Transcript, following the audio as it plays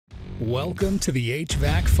Welcome to the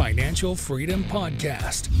HVAC Financial Freedom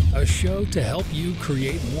Podcast, a show to help you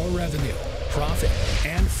create more revenue, profit,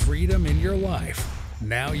 and freedom in your life.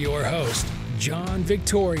 Now your host, John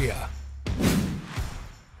Victoria.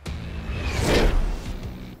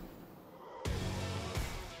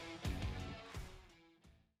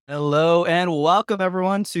 Hello and welcome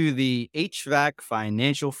everyone to the HVAC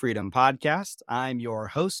Financial Freedom Podcast. I'm your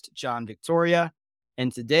host, John Victoria,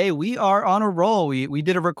 and today we are on a roll. We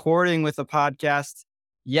did a recording with a podcast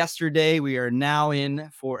yesterday. We are now in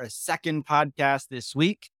for a second podcast this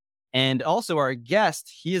week. And also our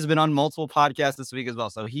guest, he has been on multiple podcasts this week as well.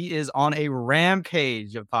 So he is on a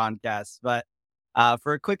rampage of podcasts. But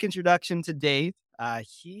for a quick introduction to Dave,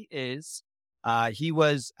 he had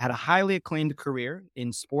a highly acclaimed career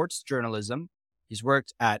in sports journalism. He's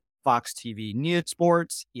worked at Fox TV News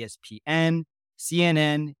Sports, ESPN,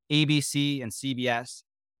 CNN, ABC, and CBS.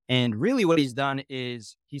 And really what he's done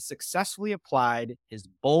is he's successfully applied his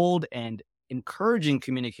bold and encouraging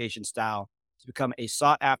communication style to become a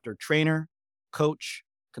sought-after trainer, coach,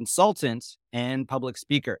 consultant, and public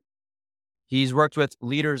speaker. He's worked with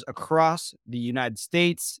leaders across the United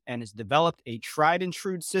States and has developed a tried and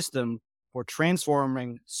true system for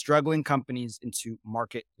transforming struggling companies into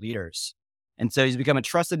market leaders. And so he's become a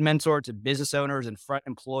trusted mentor to business owners and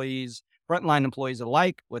frontline employees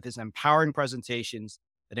alike with his empowering presentations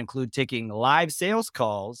that include taking live sales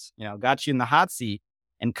calls, got you in the hot seat,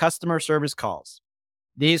 and customer service calls.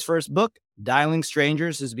 Dave's first book, Dialing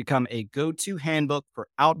Strangers, has become a go-to handbook for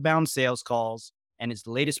outbound sales calls. And his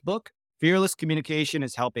latest book, Fearless Communication,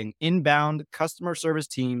 is helping inbound customer service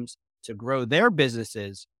teams to grow their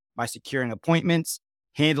businesses by securing appointments,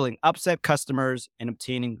 handling upset customers, and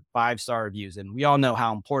obtaining 5-star reviews. And we all know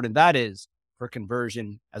how important that is for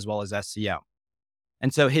conversion as well as SEO.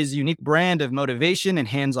 And so his unique brand of motivation and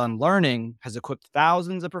hands-on learning has equipped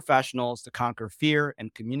thousands of professionals to conquer fear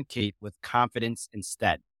and communicate with confidence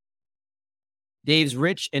instead. Dave's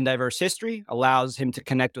rich and diverse history allows him to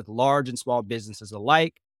connect with large and small businesses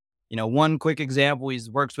alike. One quick example,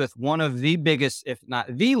 he's worked with one of the biggest, if not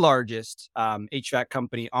the largest, HVAC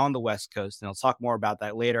company on the West Coast. And I'll talk more about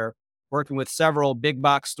that later. Working with several big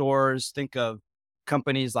box stores. Think of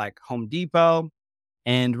companies like Home Depot.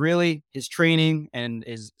 And really, his training and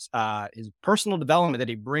his personal development that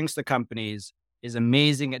he brings to companies is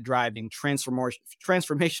amazing at driving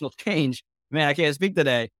transformational change. Man, I can't speak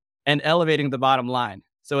today. And elevating the bottom line.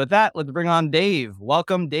 So with that, let's bring on Dave.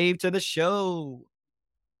 Welcome, Dave, to the show.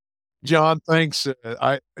 John, thanks.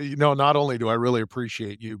 Not only do I really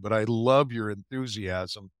appreciate you, but I love your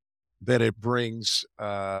enthusiasm that it brings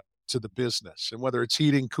to the business. And whether it's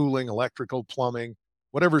heating, cooling, electrical, plumbing,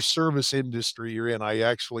 whatever service industry you're in,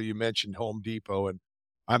 you mentioned Home Depot, and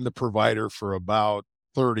I'm the provider for about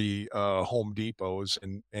 30 Home Depots.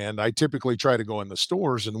 And I typically try to go in the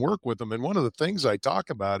stores and work with them. And one of the things I talk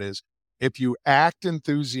about is if you act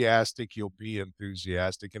enthusiastic, you'll be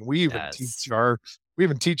enthusiastic. And we even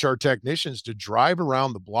teach our technicians to drive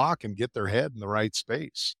around the block and get their head in the right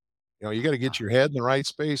space. You got to get your head in the right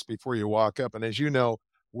space before you walk up. And as you know,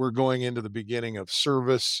 we're going into the beginning of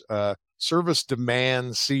service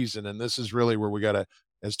demand season. And this is really where we got to,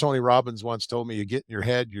 as Tony Robbins once told me, you get in your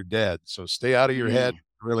head, you're dead. So stay out of your head,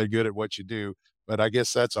 really good at what you do. But I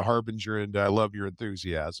guess that's a harbinger, and I love your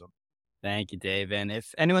enthusiasm. Thank you, Dave. And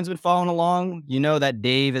if anyone's been following along, you know that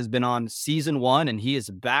Dave has been on season 1 and he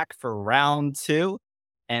is back for round 2.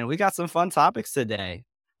 And we got some fun topics today.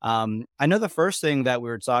 I know the first thing that we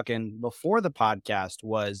were talking before the podcast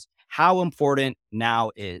was how important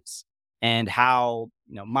now is, and how,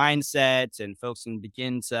 mindsets and folks can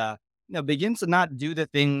begin to not do the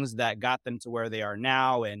things that got them to where they are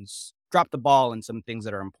now and drop the ball in some things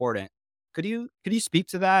that are important. Could you speak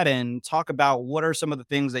to that and talk about what are some of the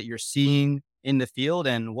things that you're seeing in the field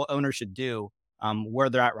and what owners should do where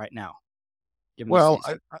they're at right now? Well,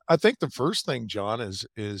 I think the first thing, John,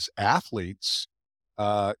 is athletes.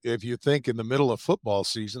 If you think in the middle of football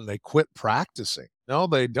season, they quit practicing. No,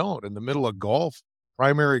 they don't. In the middle of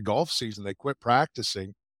primary golf season, they quit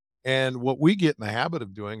practicing. And what we get in the habit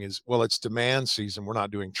of doing is, it's demand season. We're not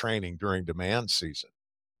doing training during demand season.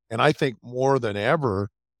 And I think more than ever,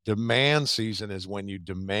 demand season is when you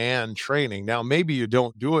demand training. Now, maybe you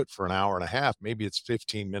don't do it for an hour and a half. Maybe it's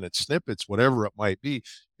 15-minute snippets, whatever it might be.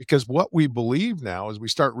 Because what we believe now is we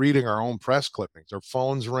start reading our own press clippings. Our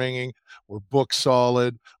phone's ringing. We're book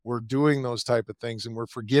solid. We're doing those type of things. And we're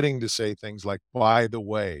forgetting to say things like, by the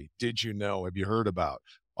way, did you know? Have you heard about?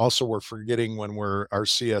 Also, we're forgetting when our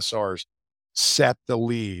CSRs set the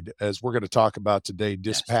lead, as we're going to talk about today,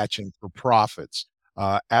 dispatching for profits.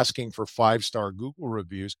 Asking for 5-star Google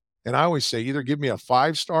reviews. And I always say, either give me a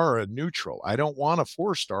 5-star or a neutral. I don't want a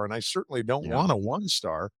 4-star, and I certainly don't Yeah. want a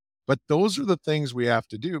 1-star. But those are the things we have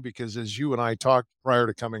to do because as you and I talked prior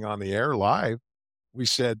to coming on the air live, we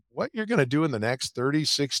said, what you're going to do in the next 30,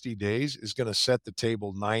 60 days is going to set the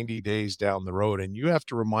table 90 days down the road. And you have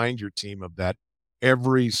to remind your team of that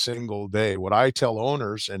every single day. What I tell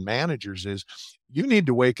owners and managers is you need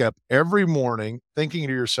to wake up every morning thinking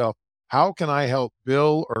to yourself, how can I help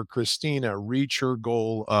Bill or Christina reach her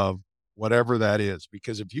goal of whatever that is?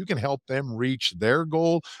 Because if you can help them reach their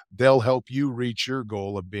goal, they'll help you reach your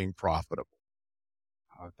goal of being profitable.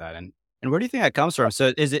 I like that. And where do you think that comes from?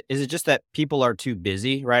 So is it just that people are too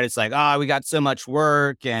busy, right? It's like, we got so much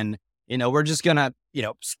work and, we're just gonna,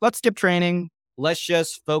 let's skip training. Let's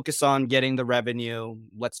just focus on getting the revenue.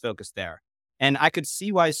 Let's focus there. And I could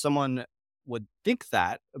see why someone would think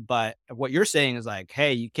that, but what you're saying is like,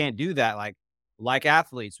 hey, you can't do that. Like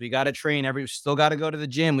athletes, we got to train still got to go to the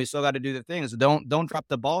gym. We still got to do the things. Don't drop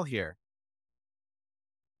the ball here.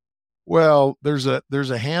 Well, there's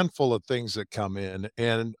a handful of things that come in,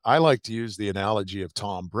 and I like to use the analogy of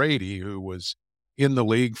Tom Brady, who was in the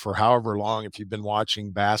league for however long. If you've been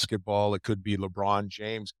watching basketball, it could be LeBron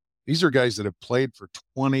James. These are guys that have played for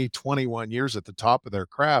 20, 21 years at the top of their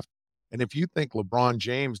craft. And if you think LeBron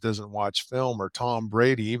James doesn't watch film or Tom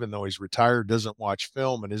Brady, even though he's retired, doesn't watch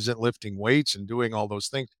film and isn't lifting weights and doing all those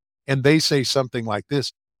things, and they say something like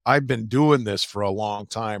this, I've been doing this for a long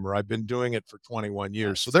time, or I've been doing it for 21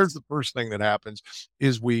 years. So there's the first thing that happens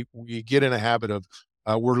is we get in a habit of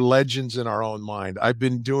we're legends in our own mind. I've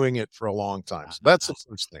been doing it for a long time. So that's the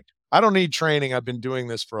first thing. I don't need training. I've been doing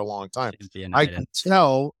this for a long time. I can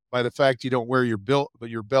tell by the fact you don't wear your belt or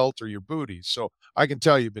your booties. So I can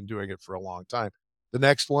tell you've been doing it for a long time. The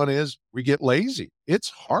next one is we get lazy. It's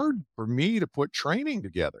hard for me to put training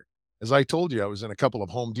together. As I told you, I was in a couple of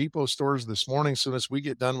Home Depot stores this morning. As soon as we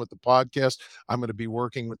get done with the podcast, I'm going to be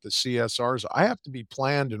working with the CSRs. I have to be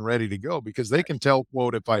planned and ready to go because they can tell,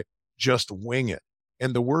 quote, if I just wing it.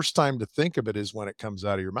 And the worst time to think of it is when it comes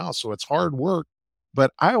out of your mouth. So it's hard work.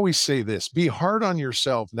 But I always say this, be hard on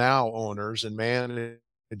yourself now, owners and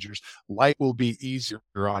managers. Life will be easier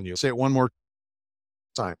on you. Say it one more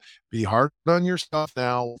time. Be hard on yourself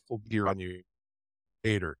now, life will be easier on you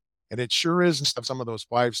later. And it sure is some of those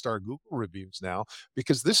 5-star Google reviews now,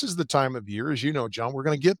 because this is the time of year, as you know, John, we're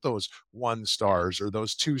going to get those 1 stars or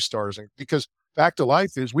those 2 stars. And because fact of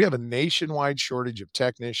life is we have a nationwide shortage of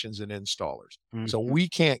technicians and installers. So we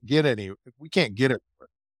can't get it.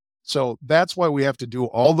 So that's why we have to do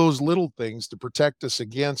all those little things to protect us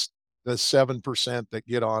against the 7% that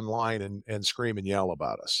get online and scream and yell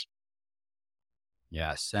about us.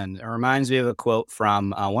 Yes. And it reminds me of a quote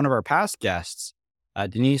from one of our past guests,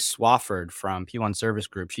 Denise Swafford from P1 Service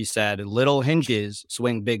Group. She said, little hinges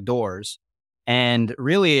swing big doors. And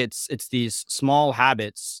really, it's these small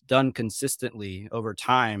habits done consistently over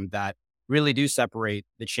time that really do separate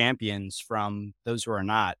the champions from those who are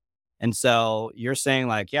not. And so you're saying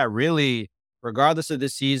like, yeah, really, regardless of the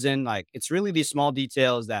season, like it's really these small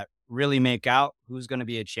details that really make out who's going to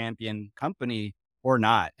be a champion company or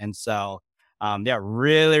not. And so, yeah,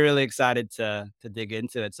 really, really excited to dig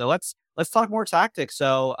into it. So let's talk more tactics.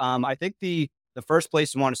 So I think the first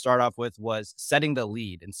place we want to start off with was setting the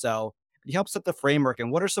lead. And so it helps set the framework.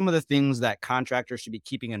 And what are some of the things that contractors should be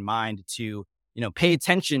keeping in mind to, pay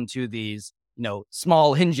attention to these,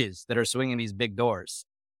 small hinges that are swinging these big doors?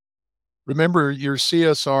 Remember your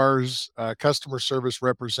CSRs, customer service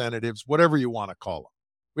representatives, whatever you want to call them.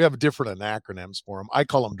 We have different acronyms for them. I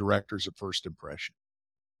call them directors of first impression.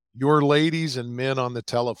 Your ladies and men on the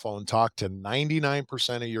telephone talk to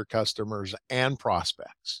 99% of your customers and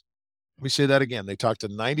prospects. Let me say that again. They talk to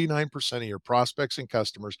 99% of your prospects and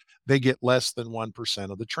customers. They get less than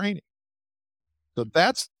 1% of the training. So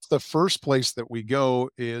that's the first place that we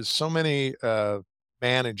go is so many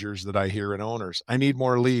managers that I hear and owners. I need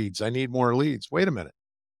more leads. I need more leads. Wait a minute.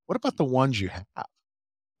 What about the ones you have?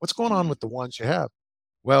 What's going on with the ones you have?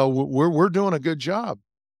 Well, we're doing a good job.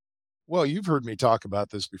 Well, you've heard me talk about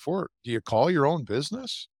this before. Do you call your own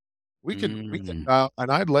business? We could,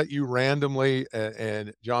 and I'd let you randomly,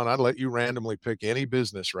 and John, I'd let you randomly pick any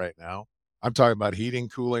business right now. I'm talking about heating,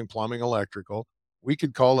 cooling, plumbing, electrical. We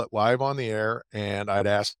could call it live on the air and I'd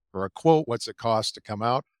ask for a quote. What's it cost to come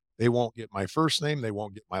out? They won't get my first name. They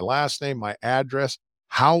won't get my last name, my address,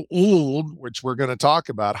 how old, which we're going to talk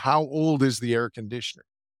about. How old is the air conditioner?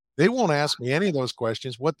 They won't ask me any of those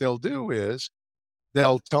questions. What they'll do is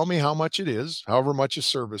they'll tell me how much it is, however much a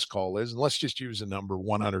service call is. And let's just use a number,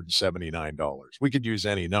 $179. We could use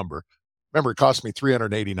any number. Remember, it cost me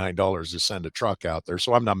 $389 to send a truck out there.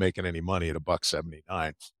 So I'm not making any money at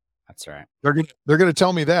 $179. That's right. They're gonna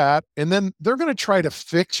tell me that, and then they're gonna try to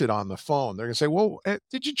fix it on the phone. They're gonna say, "Well,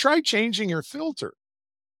 did you try changing your filter?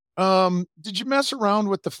 Did you mess around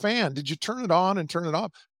with the fan? Did you turn it on and turn it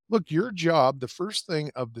off?" Look, your job, the first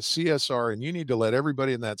thing of the CSR, and you need to let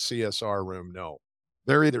everybody in that CSR room know,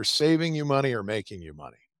 they're either saving you money or making you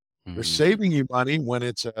money. They're Mm, saving you money when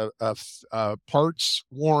it's a parts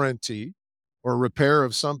warranty or repair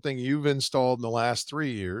of something you've installed in the last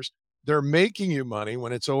 3 years. They're making you money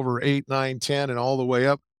when it's over 8, 9, 10, and all the way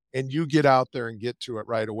up, and you get out there and get to it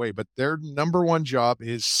right away. But their number one job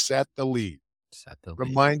is set the lead. set the lead.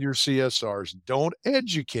 Remind your CSRs, don't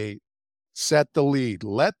educate, set the lead.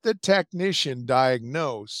 Let the technician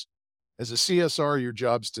diagnose. As a CSR, your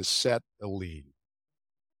job's to set the lead.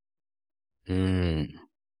 Mm,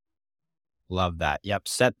 love that. Yep.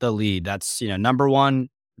 Set the lead. That's, number one,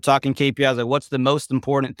 we're talking KPIs. Like, what's the most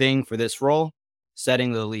important thing for this role?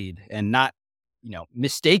 Setting the lead, and not,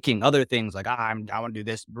 mistaking other things like, I want to do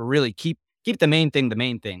this, but really keep the main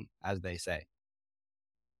thing, as they say.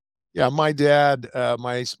 Yeah, my dad,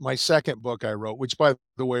 my second book I wrote, which by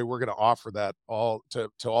the way, we're going to offer that all to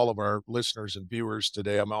all of our listeners and viewers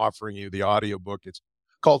today. I'm offering you the audiobook. It's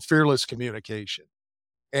called Fearless Communication.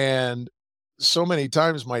 And so many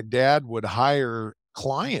times my dad would hire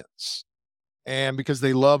clients, and because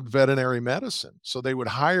they loved veterinary medicine, so they would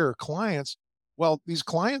hire clients. Well, these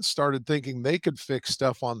clients started thinking they could fix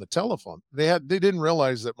stuff on the telephone. They didn't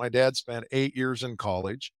realize that my dad spent 8 years in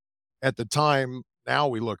college. At the time, now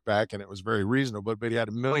we look back and it was very reasonable, but he had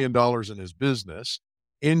 $1 million in his business,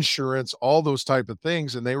 insurance, all those type of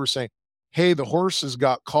things. And they were saying, "Hey, the horse has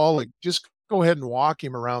got colic. Just go ahead and walk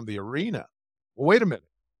him around the arena." Well, wait a minute.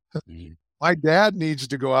 Mhm. My dad needs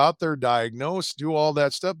to go out there, diagnose, do all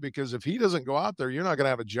that stuff, because if he doesn't go out there, you're not going to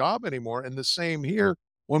have a job anymore. And the same here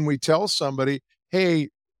when we tell somebody, "Hey,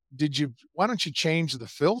 why don't you change the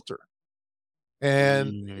filter?"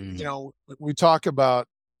 And, Mm, we talk about,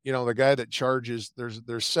 the guy that charges,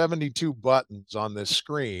 there's 72 buttons on this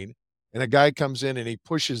screen, and a guy comes in and he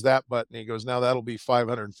pushes that button. He goes, "Now that'll be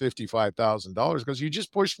 $555,000 because you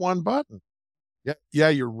just pushed one button." Yeah, yeah,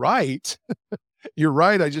 you're right. You're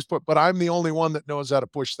right. But I'm the only one that knows how to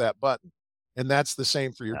push that button. And that's the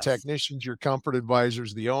same for your yes. technicians, your comfort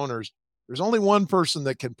advisors, the owners. There's only one person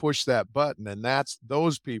that can push that button, and that's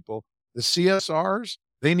those people. The CSRs,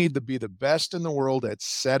 they need to be the best in the world at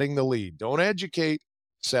setting the lead. Don't educate,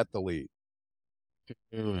 set the lead.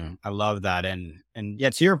 I love that. And yeah,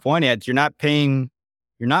 to your point, Ed, you're not paying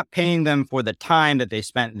them for the time that they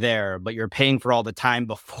spent there, but you're paying for all the time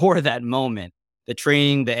before that moment, the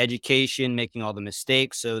training, the education, making all the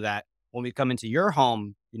mistakes, so that when we come into your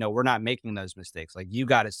home, we're not making those mistakes. Like, you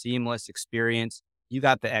got a seamless experience, you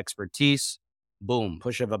got the expertise, boom,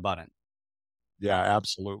 push of a button. Yeah,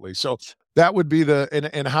 absolutely. So that would be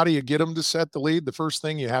and how do you get them to set the lead? The first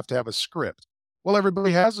thing, you have to have a script. Well,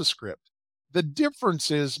 everybody has a script. The difference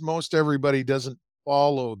is most everybody doesn't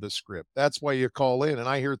follow the script. That's why you call in and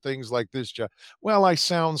I hear things like this, Jeff. "Well, I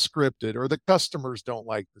sound scripted," or "the customers don't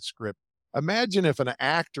like the script." Imagine if an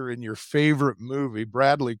actor in your favorite movie,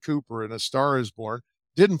 Bradley Cooper in A Star Is Born,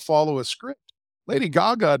 didn't follow a script. Lady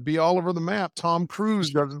Gaga'd be all over the map. Tom Cruise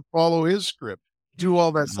doesn't follow his script, do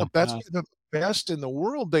all that stuff. That's Uh-huh. why the best in the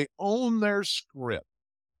world, they own their script.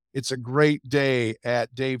 It's a great day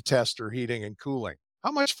at Dave Tester Heating and Cooling.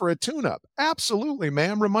 "How much for a tune-up?" "Absolutely,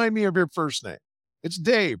 ma'am. Remind me of your first name." "It's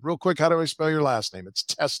Dave." "Real quick, how do I spell your last name?" "It's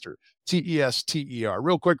Tester, Tester.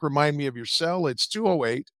 "Real quick, remind me of your cell." "It's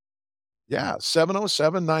 208, yeah,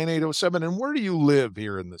 707-9807. "And where do you live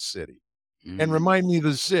here in the city?" "And Mm, remind me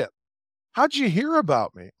the zip." "How'd you hear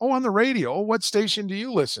about me?" "Oh, on the radio." "Oh, what station do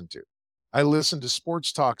you listen to?" "I listen to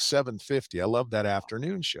Sports Talk 750. I love that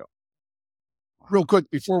afternoon show." Real wow. quick,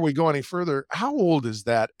 before we go any further, how old is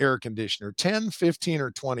that air conditioner? 10, 15,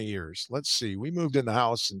 or 20 years? Let's see. We moved in the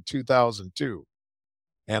house in 2002,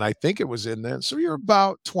 and I think it was in then. So you're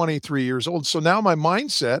about 23 years old. So now my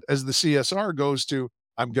mindset as the CSR goes to,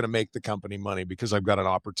 I'm going to make the company money because I've got an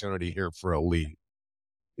opportunity here for a lead.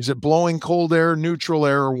 Is it blowing cold air, neutral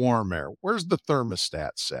air, or warm air? Where's the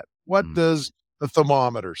thermostat set? What Mm, does the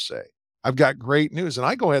thermometer say? I've got great news. And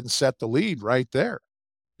I go ahead and set the lead right there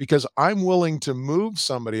because I'm willing to move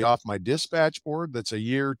somebody off my dispatch board that's a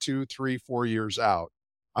year, 2, 3, 4 years out.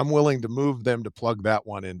 I'm willing to move them to plug that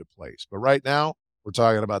one into place. But right now, we're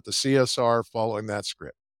talking about the CSR following that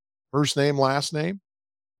script. First name, last name,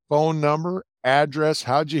 phone number, address,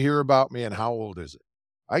 how'd you hear about me, and how old is it?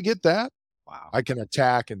 I get that. wow. I can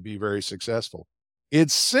attack and be very successful.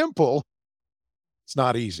 It's simple. It's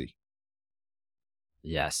not easy.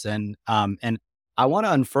 Yes, and I want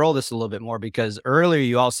to unfurl this a little bit more, because earlier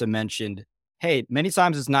you also mentioned, hey, many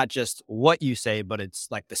times it's not just what you say, but it's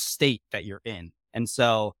like the state that you're in. And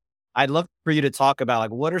so I'd love for you to talk about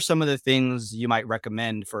like, what are some of the things you might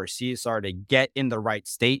recommend for a CSR to get in the right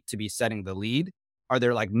state to be setting the lead? Are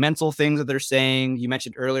there like mental things that they're saying? You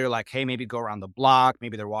mentioned earlier, like, hey, maybe go around the block,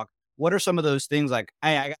 maybe they're walking. What are some of those things like,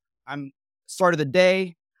 hey, I'm start of the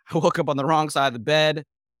day, I woke up on the wrong side of the bed.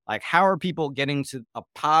 Like, how are people getting to a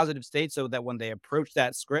positive state so that when they approach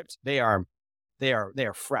that script, they are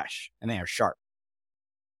fresh and they are sharp?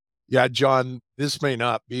 Yeah, John, this may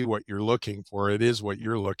not be what you're looking for. It is what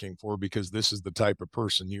you're looking for because this is the type of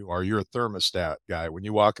person you are. You're a thermostat guy. When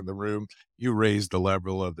you walk in the room, you raise the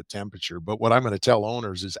level of the temperature. But what I'm going to tell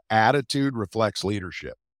owners is attitude reflects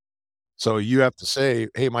leadership. So you have to say,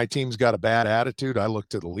 hey, my team's got a bad attitude. I look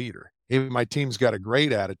to the leader. Hey, my team's got a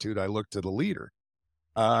great attitude. I look to the leader.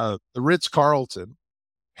 The Ritz-Carlton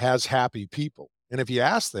has happy people. And if you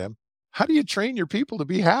ask them, how do you train your people to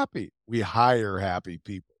be happy? We hire happy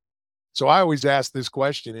people. So I always ask this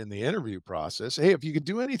question in the interview process. Hey, if you could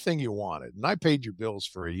do anything you wanted and I paid your bills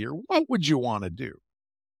for a year, what would you want to do?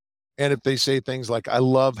 And if they say things like, I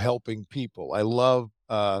love helping people, I love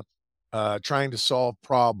trying to solve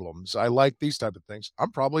problems, I like these type of things,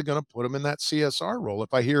 I'm probably going to put them in that CSR role.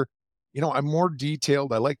 If I hear, I'm more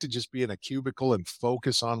detailed, I like to just be in a cubicle and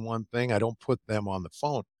focus on one thing, I don't put them on the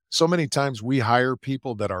phone. So many times we hire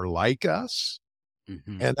people that are like us,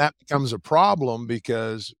 Mhm. and that becomes a problem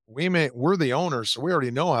because we're the owners, so we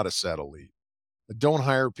already know how to set a lead. But don't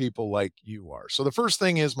hire people like you are. So the first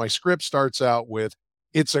thing is my script starts out with,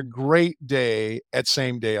 it's a great day at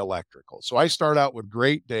Same Day Electrical. So I start out with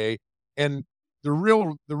great day. And the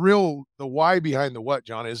why behind the what,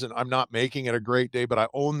 John, isn't I'm not making it a great day, but I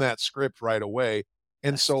own that script right away.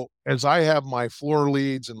 And Yes. so as I have my floor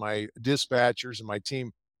leads and my dispatchers and my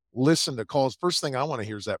team listen to calls, first thing I want to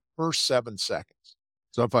hear is that first 7 seconds.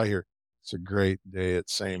 So if I hear, it's a great day at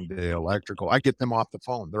Same Day Electrical, I get them off the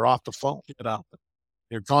phone. They're off the phone. Get off.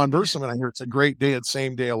 Conversely, when I hear it's a great day at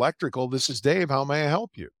Same Day Electrical, this is Dave. How may I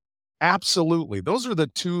help you? Absolutely. Those are the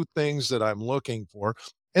two things that I'm looking for.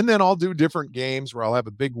 And then I'll do different games where I'll have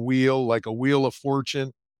a big wheel, like a wheel of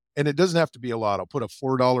fortune. And it doesn't have to be a lot. I'll put a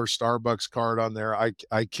 $4 Starbucks card on there.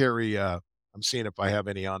 I carry, I'm seeing if I have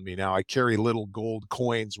any on me now. I carry little gold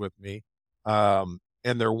coins with me. And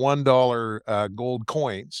they're $1 gold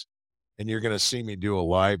coins. And you're going to see me do a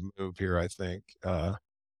live move here, I think.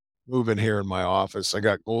 Moving here in my office. I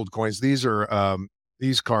got gold coins.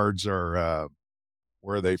 These cards are,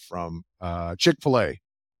 where are they from? Chick-fil-A.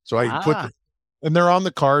 So I put Ah, and they're on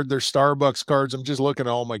the card. They're Starbucks cards. I'm just looking at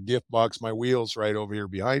all my gift box, my wheels right over here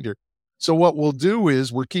behind here. So what we'll do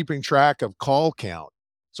is we're keeping track of call count.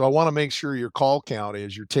 So I want to make sure your call count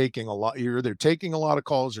is you're either taking a lot of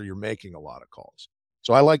calls or you're making a lot of calls.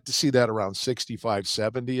 So I like to see that around 65,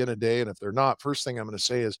 70 in a day. And if they're not, first thing I'm going to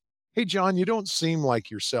say is, hey, John, you don't seem like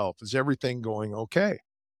yourself. Is everything going okay?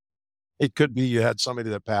 It could be you had somebody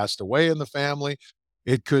that passed away in the family.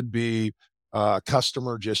 It could be a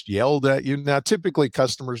customer just yelled at you. Now, typically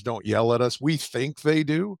customers don't yell at us. We think they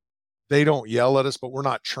do. They don't yell at us, but we're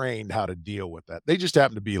not trained how to deal with that. They just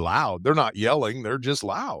happen to be loud. They're not yelling. They're just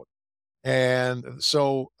loud. And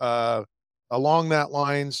so, along that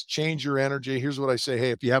lines, change your energy. Here's what I say.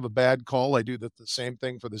 Hey, if you have a bad call, I do the same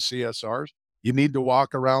thing for the CSRs. You need to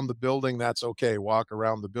walk around the building. That's okay. Walk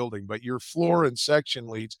around the building, but your floor and section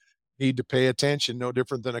leads need to pay attention. No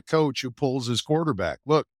different than a coach who pulls his quarterback.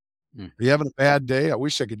 Look, mm, are you having a bad day? I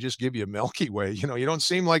wish I could just give you a Milky Way. You don't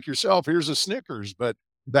seem like yourself. Here's a Snickers, but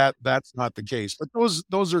that's not the case. But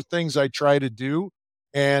those are things I try to do.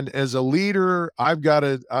 And as a leader, I've got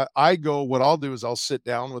to, I go, what I'll do is I'll sit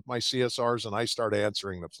down with my CSRs and I start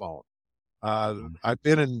answering the phone. I've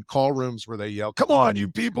been in call rooms where they yell, come on, you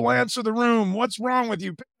people, answer the room. What's wrong with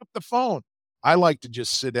you? Pick up the phone. I like to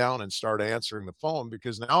just sit down and start answering the phone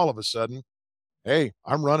because now all of a sudden, hey,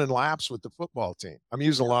 I'm running laps with the football team. I'm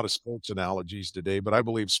using a lot of sports analogies today, but I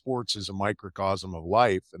believe sports is a microcosm of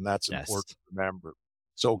life, and that's yes. important to remember.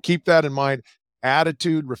 So keep that in mind.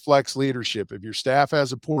 Attitude reflects leadership. If your staff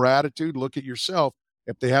has a poor attitude, look at yourself.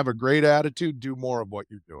 If they have a great attitude, do more of what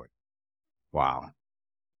you're doing. Wow.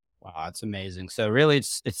 Wow, that's amazing. So really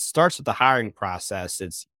it starts with the hiring process.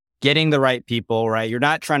 It's getting the right people, right? You're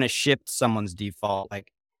not trying to shift someone's default.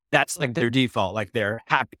 Like that's like their default, like they're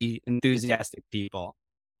happy, enthusiastic people.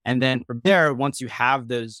 And then from there, once you have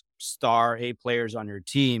those star A players on your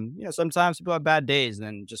team, sometimes people have bad days and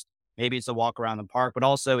then just maybe it's a walk around the park, but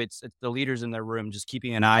also it's the leaders in their room just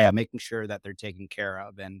keeping an eye out, making sure that they're taken care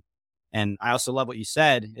of. And I also love what you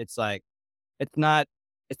said. It's like it's not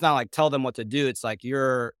it's not like tell them what to do. It's like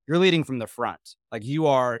you're leading from the front. Like you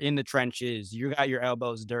are in the trenches. You got your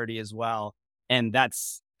elbows dirty as well. And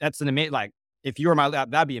that's an amazing, like, if you were my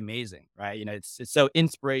lab, that'd be amazing, right? It's so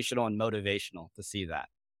inspirational and motivational to see that.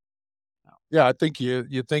 Yeah, I think you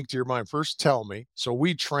think to your mind, first tell me. So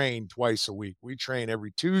we train twice a week. We train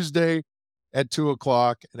every Tuesday at 2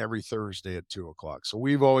 o'clock and every Thursday at 2 o'clock. So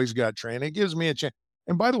we've always got training. It gives me a chance.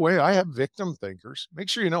 And by the way, I have victim thinkers. Make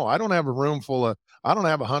sure you know I don't have a room full of I don't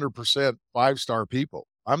have 100% 5-star people.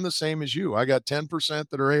 I'm the same as you. I got 10%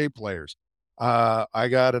 that are A players. I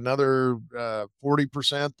got another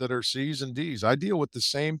 40% that are C's and D's. I deal with the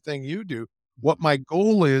same thing you do. What my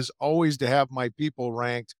goal is always to have my people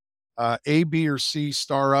ranked A, B, or C,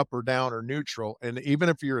 star up or down or neutral. And even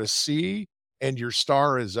if you're a C and your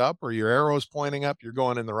star is up or your arrow is pointing up, you're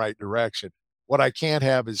going in the right direction. What I can't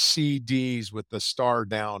have is C, D's with the star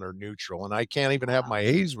down or neutral. And I can't even have my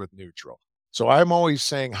A's with neutral. So I'm always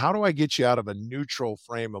saying, how do I get you out of a neutral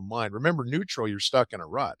frame of mind? Remember, neutral, you're stuck in a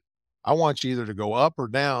rut. I want you either to go up or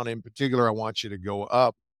down. In particular, I want you to go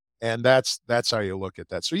up. And that's how you look at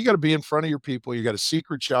that. So you got to be in front of your people. You got to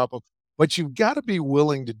secret shop them. But you've got to be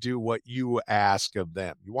willing to do what you ask of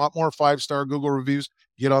them. You want more 5-star Google reviews?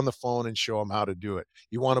 Get on the phone and show them how to do it.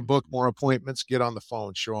 You want to book more appointments? Get on the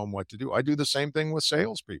phone, show them what to do. I do the same thing with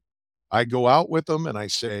salespeople. I go out with them and I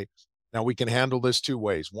say, now we can handle this two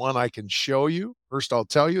ways. One, I can show you. First, I'll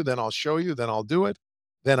tell you, then I'll show you, then I'll do it.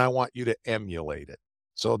 Then I want you to emulate it.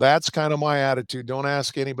 So that's kind of my attitude. Don't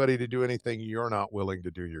ask anybody to do anything you're not willing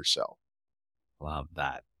to do yourself. Love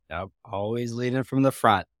that. Yep. Always leading from the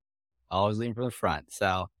front. Always leading from the front.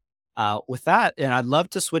 So, with that, and I'd love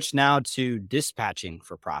to switch now to dispatching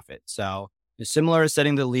for profit. So, similar to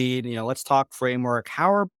setting the lead, let's talk framework.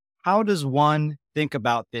 How does one think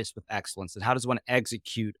about this with excellence, and how does one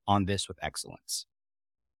execute on this with excellence?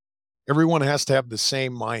 Everyone has to have the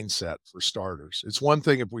same mindset for starters. It's one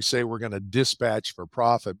thing if we say we're going to dispatch for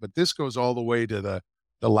profit, but this goes all the way to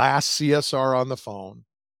the last CSR on the phone,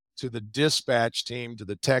 to the dispatch team, to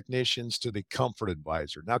the technicians, to the comfort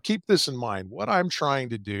advisor. Now, keep this in mind. What I'm trying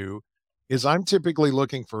to do is I'm typically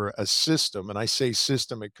looking for a system, and I say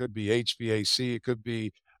system, it could be HVAC, it could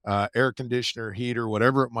be air conditioner, heater,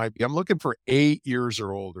 whatever it might be. I'm looking for 8 years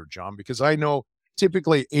or older, John, because I know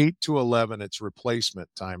typically 8 to 11, it's replacement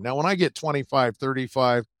time. Now, when I get 25,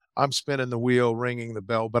 35, I'm spinning the wheel, ringing the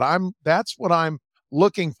bell, but that's what I'm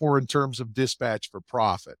looking for in terms of dispatch for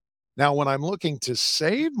profit. Now, when I'm looking to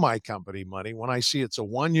save my company money, when I see it's a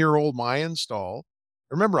 1-year-old my install,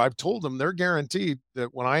 remember, I've told them they're guaranteed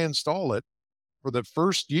that when I install it for the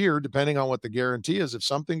first year, depending on what the guarantee is, if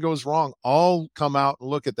something goes wrong, I'll come out and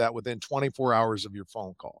look at that within 24 hours of your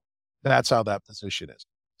phone call. That's how that position is.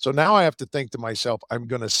 So now I have to think to myself, I'm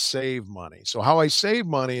going to save money. So how I save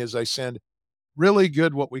money is I send really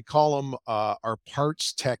good, what we call them, our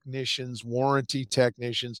parts technicians, warranty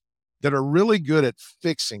technicians that are really good at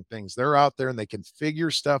fixing things. They're out there and they can figure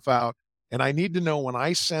stuff out. And I need to know when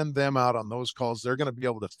I send them out on those calls, they're going to be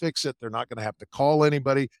able to fix it. They're not going to have to call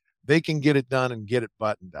anybody. They can get it done and get it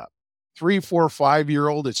buttoned up. 3, 4,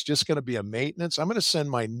 5-year-old, it's just going to be a maintenance. I'm going to send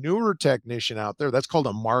my newer technician out there. That's called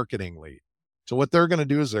a marketing lead. So what they're going to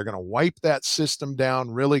do is they're going to wipe that system down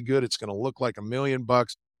really good. It's going to look like $1 million.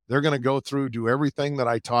 They're going to go through, do everything that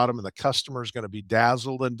I taught them, and the customer is going to be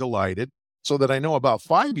dazzled and delighted, so that I know about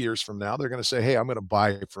 5 years from now, they're going to say, hey, I'm going to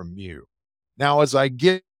buy it from you. Now, as I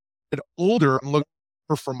get older, I'm looking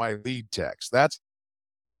for my lead techs. That's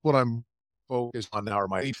what I'm focused on now. Or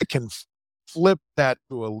my lead can flip that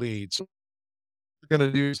to a lead. So we're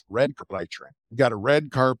going to use red carpet. We've got a red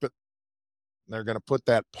carpet. And they're going to put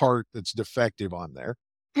that part that's defective on there,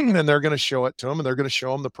 and they're going to show it to them, and they're going to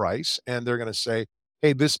show them the price, and they're going to say,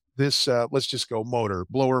 hey, this let's just go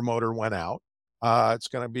blower motor went out. It's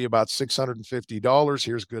going to be about $650.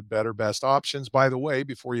 Here's good, better, best options. By the way,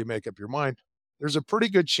 before you make up your mind, there's a pretty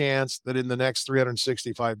good chance that in the next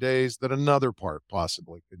 365 days that another part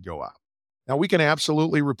possibly could go out. Now, we can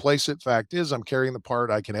absolutely replace it. Fact is, I'm carrying the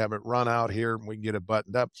part. I can have it run out here and we can get it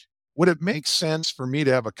buttoned up. Would it make sense for me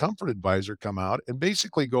to have a comfort advisor come out and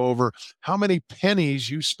basically go over how many pennies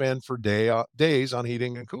you spend for days on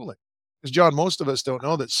heating and cooling? Because, John, most of us don't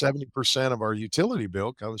know that 70% of our utility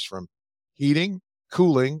bill comes from heating,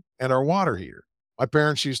 cooling, and our water heater. My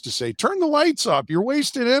parents used to say, turn the lights off. You're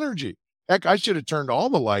wasting energy. Heck, I should have turned all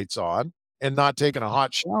the lights on and not taken a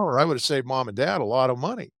hot shower. I would have saved mom and dad a lot of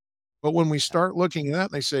money. But when we start looking at that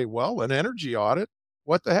and they say, well, an energy audit,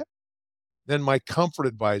 what the heck? Then my comfort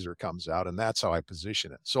advisor comes out, and that's how I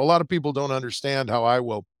position it. So a lot of people don't understand how I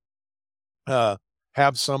will have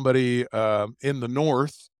somebody in the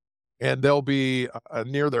north, and they'll be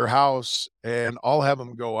near their house, and I'll have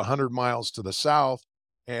them go 100 miles to the south,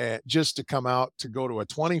 just to come out to go to a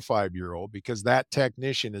 25-year-old because that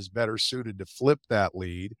technician is better suited to flip that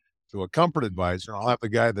lead to a comfort advisor. I'll have the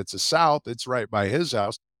guy that's a south, it's right by his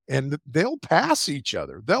house, and they'll pass each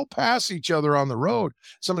other. They'll pass each other on the road.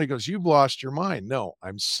 Somebody goes, "You've lost your mind." No,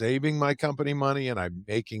 I'm saving my company money and I'm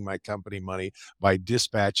making my company money by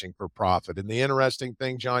dispatching for profit. And the interesting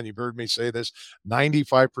thing, John, you've heard me say this,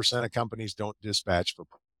 95% of companies don't dispatch for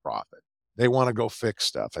profit. They want to go fix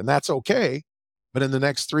stuff, and that's okay. But in the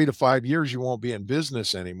next 3 to 5 years, you won't be in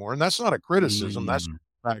business anymore. And that's not a criticism. That's Mm,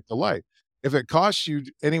 back to life. If it costs you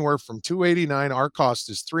anywhere from $289, our cost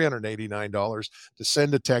is $389 to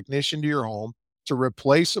send a technician to your home to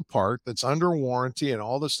replace a part that's under warranty and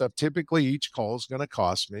all the stuff. Typically, each call is going to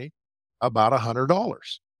cost me about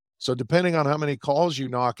 $100. So depending on how many calls you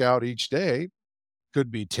knock out each day,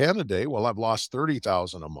 could be 10 a day. Well, I've lost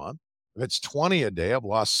 30,000 a month. If it's 20 a day, I've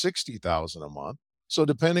lost 60,000 a month. So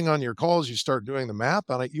depending on your calls, you start doing the math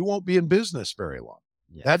on it, you won't be in business very long.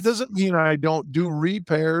 That yes. doesn't mean I don't do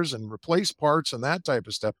repairs and replace parts and that type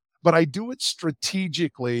of stuff, but I do it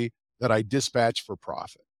strategically that I dispatch for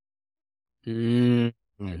profit. Mm,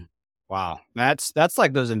 wow. That's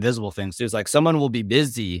like those invisible things too. It's like someone will be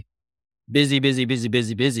busy,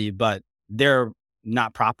 busy, but they're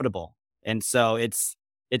not profitable. And so it's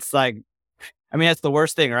like, I mean, that's the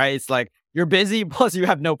worst thing, right? It's like you're busy plus you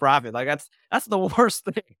have no profit. Like that's the worst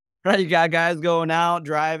thing, right? You got guys going out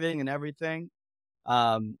driving and everything.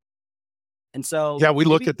 Um, and so Yeah, we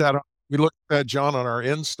look maybe at that. We look at that, John, on our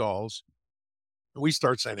installs. We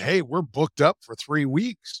start saying, "Hey, we're booked up for 3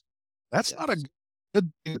 weeks." That's not a yes.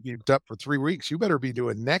 good thing to be booked up for 3 weeks. You better be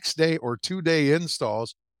doing next day or 2-day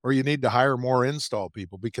installs, or you need to hire more install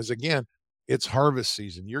people because again, it's harvest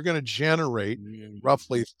season. You're going to generate Mm,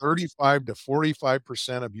 roughly 35 to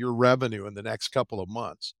 45% of your revenue in the next couple of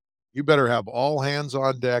months. You better have all hands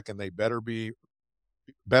on deck and they better be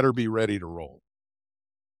ready to roll.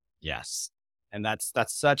 yes. And that's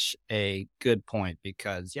such a good point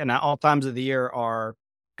because yeah, not all times of the year are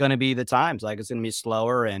gonna be the times. Like it's gonna be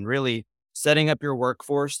slower and really setting up your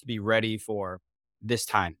workforce to be ready for this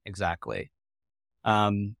time exactly.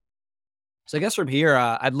 Um, so I guess from here,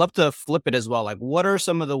 I'd love to flip it as well. Like, what are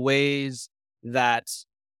some of the ways that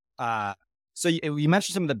uh, so you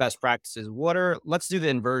mentioned some of the best practices. Let's do the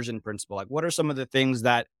inversion principle. Like, what are some of the things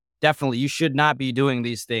that definitely you should not be doing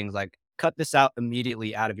these things? Like, cut this out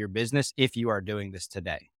immediately out of your business if you are doing this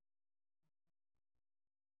today.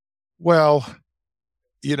 Well,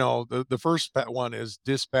 the first one is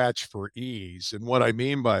dispatch for ease. And what I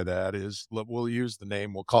mean by that is we'll use the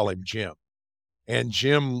name, we'll call him Jim. And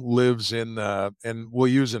Jim lives and we'll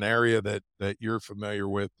use an area that you're familiar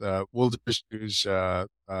with. We'll just use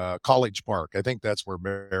College Park. I think that's where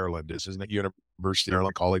Maryland is, isn't it? University of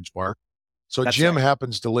Maryland College Park. So That's Jim right.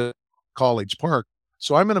 happens to live College Park.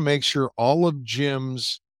 So I'm going to make sure all of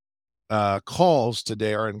Jim's calls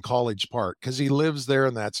today are in College Park because he lives there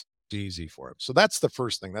and that's easy for him. So that's the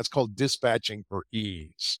first thing. That's called dispatching for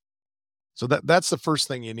ease. So that's the first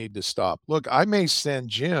thing you need to stop. Look, I may send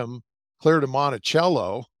Jim clear to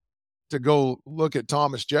Monticello to go look at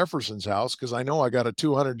Thomas Jefferson's house because I know I got a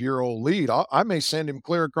 200-year-old lead. I may send him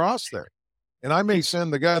clear across there. And I may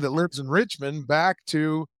send the guy that lives in Richmond back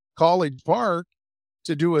to College Park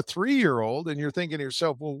to do a 3-year-old. And you're thinking to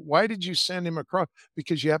yourself, well, why did you send him across?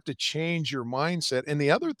 Because you have to change your mindset. And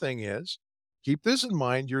the other thing is, keep this in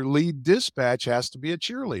mind, your lead dispatch has to be a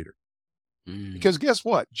cheerleader. Mm, Because guess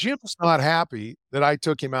what? Jim's not happy that I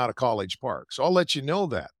took him out of College Park. So I'll let you know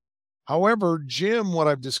that. However, Jim, what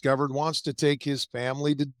I've discovered, wants to take his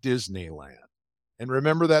family to Disneyland. And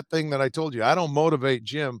remember that thing that I told you, I don't motivate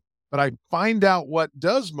Jim, but I find out what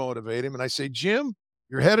does motivate him. And I say, Jim,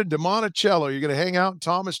 you're headed to Monticello. You're going to hang out in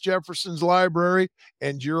Thomas Jefferson's library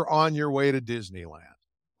and you're on your way to Disneyland.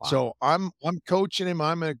 wow. So I'm coaching him.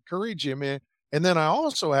 I'm encouraging him. And then I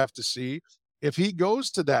also have to see if he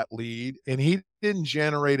goes to that lead and he didn't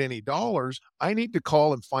generate any dollars, I need to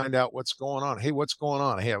call and find out what's going on. Hey, what's going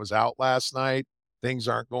on? Hey, I was out last night. Things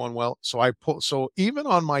aren't going well. So even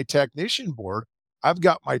on my technician board, I've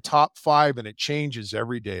got my top 5 and it changes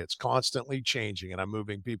every day. It's constantly changing and I'm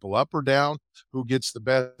moving people up or down. Who gets the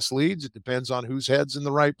best leads? It depends on whose head's in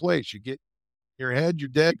the right place. You get your head, you're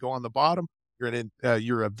dead, go on the bottom.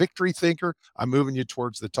 You're a victory thinker. I'm moving you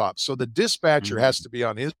towards the top. So the dispatcher has Mm, to be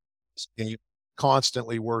on his game,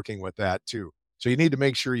 constantly working with that too. So you need to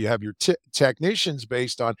make sure you have your technicians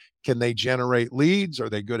based on, can they generate leads? Are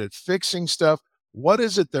they good at fixing stuff? What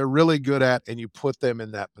is it they're really good at? And you put them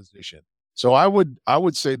in that position. So I would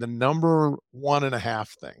say the number 1.5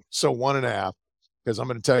 thing. So 1.5, because I'm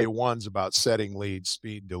going to tell you one's about setting leads,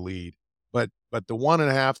 speed to lead. But But the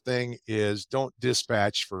 1.5 thing is don't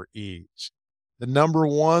dispatch for ease. The number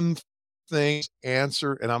one thing,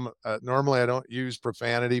 answer, and I'm normally I don't use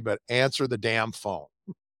profanity, but answer the damn phone.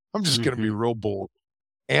 I'm just going to be real bold.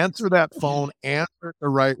 Answer that phone, answer it the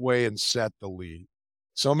right way, and set the lead.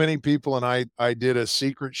 So many people, and I did a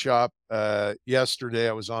secret shop yesterday.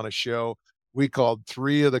 I was on a show. We called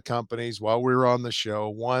 3 of the companies while we were on the show.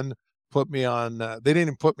 One put me on, they didn't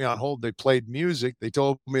even put me on hold. They played music. They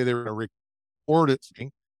told me they were going to record it.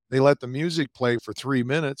 They let the music play for 3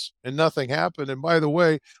 minutes and nothing happened. And by the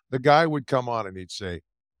way, the guy would come on and he'd say,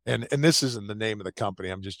 and this isn't the name of the company.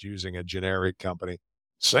 I'm just using a generic company.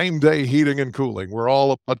 Same day heating and cooling. We're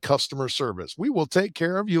all about customer service. We will take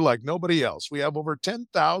care of you like nobody else. We have over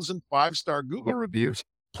 10,000 5-star Google reviews.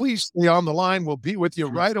 Please stay on the line. We'll be with you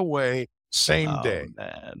right away, same day.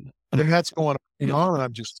 Man. And that's going on, and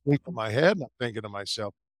I'm just shaking my head, and I'm thinking to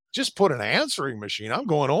myself, just put an answering machine. I'm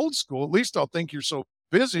going old school. At least I'll think you're so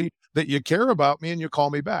busy that you care about me and you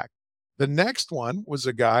call me back. The next one was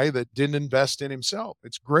a guy that didn't invest in himself.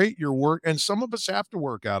 It's great your work, and some of us have to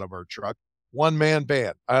work out of our truck. One-man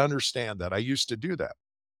band. I understand that. I used to do that.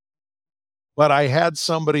 But I had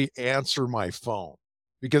somebody answer my phone,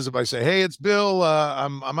 because if I say, hey, it's Bill,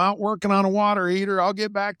 I'm out working on a water heater. I'll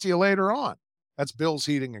get back to you later on. That's Bill's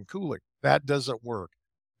Heating and Cooling. That doesn't work.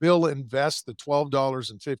 Bill invests the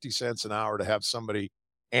 $12.50 an hour to have somebody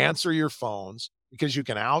answer your phones, because you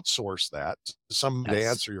can outsource that to somebody to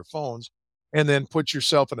answer your phones, and then put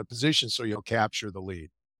yourself in a position so you'll capture the lead.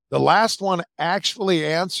 The last one actually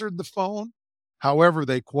answered the phone. However,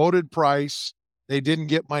 they quoted price. They didn't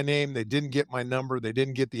get my name. They didn't get my number. They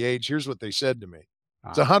didn't get the age. Here's what they said to me.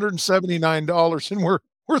 It's $179 and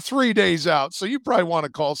we're 3 days out. So you probably want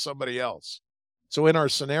to call somebody else. So in our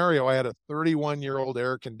scenario, I had a 31-year-old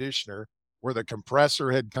air conditioner where the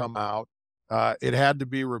compressor had come out. It had to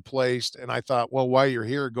be replaced. And I thought, well, while you're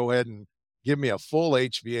here, go ahead and give me a full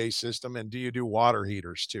HVAC system. And do you do water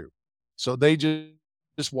heaters too? So they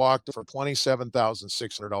just walked for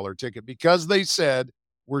 $27,600 ticket, because they said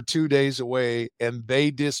we're 2 days away, and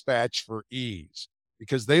they dispatched for ease,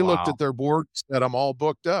 because they looked at their board and said, I'm all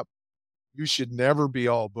booked up. You should never be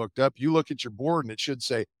all booked up. You look at your board and it should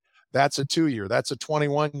say, that's a 2-year, that's a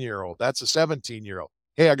 21-year-old, that's a 17-year-old.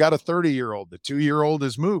 Hey, I got a 30-year-old. The 2-year-old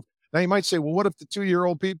has moved. Now you might say, well, what if the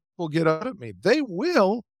 2-year-old people get out at me? They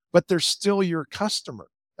will, but they're still your customer.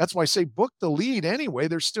 That's why I say book the lead anyway.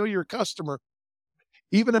 They're still your customer.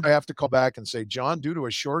 Even if I have to call back and say, John, due to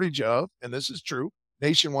a shortage of, and this is true,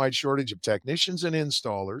 nationwide shortage of technicians and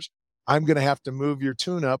installers, I'm going to have to move your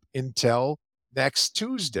tune-up until next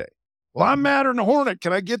Tuesday. Well, I'm madder than a hornet.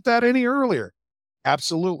 Can I get that any earlier?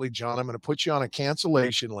 Absolutely, John. I'm going to put you on a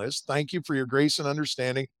cancellation list. Thank you for your grace and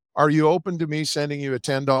understanding. Are you open to me sending you a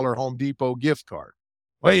 $10 Home Depot gift card?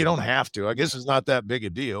 Well, you don't have to. I guess it's not that big a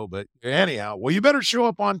deal, but anyhow, well, you better show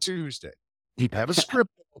up on Tuesday. You have a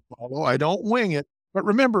script to follow. I don't wing it. But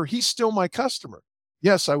remember, he's still my customer.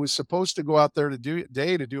 Yes, I was supposed to go out there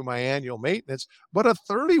today to do my annual maintenance, but a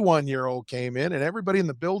 31-year-old came in, and everybody in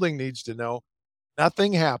the building needs to know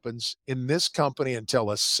nothing happens in this company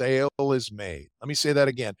until a sale is made. Let me say that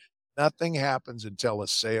again. Nothing happens until a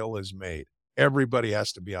sale is made. Everybody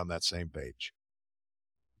has to be on that same page.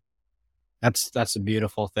 That's a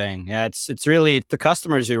beautiful thing. Yeah, it's really the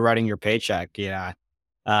customers who are writing your paycheck. Yeah,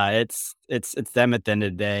 it's them at the end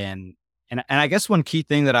of the day. And I guess one key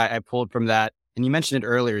thing that I pulled from that, and you mentioned it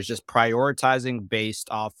earlier, is just prioritizing based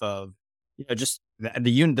off of just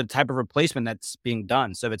the type of replacement that's being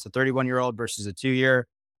done. So if it's a 31-year-old versus a 2-year,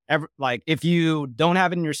 like if you don't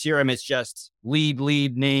have it in your CRM, it's just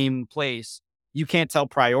lead, name, place. You can't tell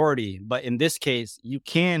priority, but in this case, you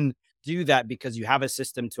can do that because you have a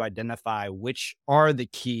system to identify which are the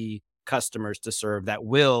key customers to serve that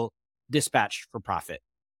will dispatch for profit.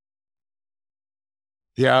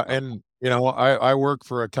 Yeah. And, I work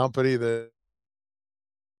for a company that,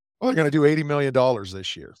 they're going to do $80 million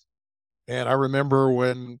this year. And I remember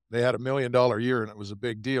when they had $1 million year and it was a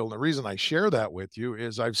big deal. And the reason I share that with you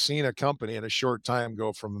is I've seen a company in a short time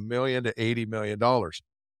go from $1 million to $80 million.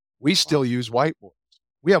 We still use whiteboards.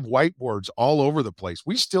 We have whiteboards all over the place.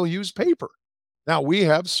 We still use paper. Now we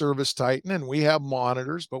have Service Titan and we have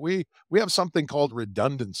monitors, but we have something called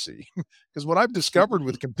redundancy. Because what I've discovered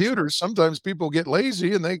with computers, sometimes people get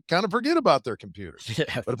lazy and they kind of forget about their computers.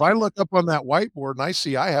 Yeah. But if I look up on that whiteboard and I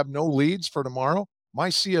see I have no leads for tomorrow, my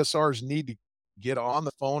CSRs need to get on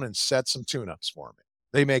the phone and set some tune-ups for me.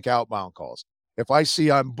 They make outbound calls. If I see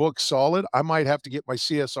I'm booked solid, I might have to get my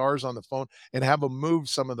CSRs on the phone and have them move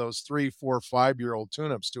some of those 3, 4, 5-year-old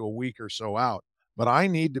tune-ups to a week or so out. But I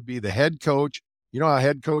need to be the head coach, You know how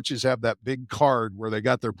head coaches have that big card where they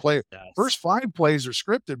got their play. Yes. First 5 plays are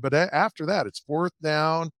scripted, but after that, it's fourth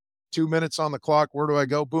down, 2 minutes on the clock. Where do I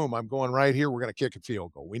go? Boom, I'm going right here. We're going to kick a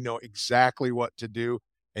field goal. We know exactly what to do.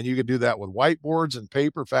 And you can do that with whiteboards and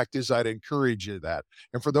paper. Fact is, I'd encourage you that.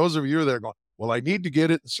 And for those of you that are going, well, I need to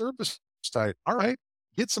get it in service tight. All right,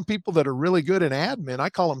 get some people that are really good in admin. I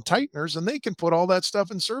call them tighteners, and they can put all that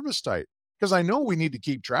stuff in service tight. Because I know we need to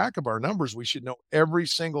keep track of our numbers. We should know every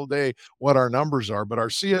single day what our numbers are, but our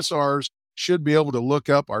CSRs should be able to look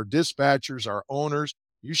up our dispatchers, our owners.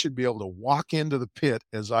 You should be able to walk into the pit,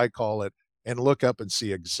 as I call it, and look up and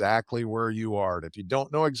see exactly where you are. And if you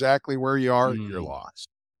don't know exactly where you are, you're Mm, lost.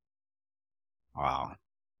 wow.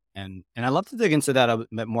 And I'd love to dig into that a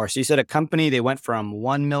bit more. So you said a company, they went from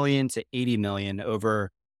 1 million to 80 million over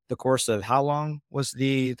the course of how long was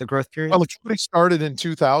the growth Well, period? the company started in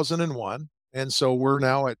 2001, and so we're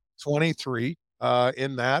now at 23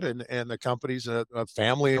 in that, and the company's a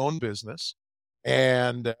family-owned business,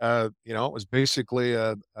 and it was basically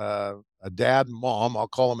a dad and mom. I'll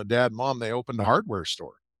call them a dad and mom. They opened a hardware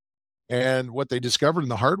store, and what they discovered in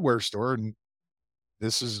the hardware store, and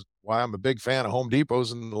this is why I'm a big fan of Home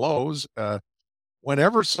Depots and Lowe's.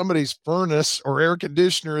 Whenever somebody's furnace or air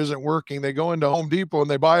conditioner isn't working, they go into Home Depot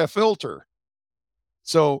and they buy a filter.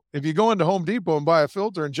 So if you go into Home Depot and buy a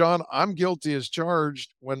filter, and John, I'm guilty as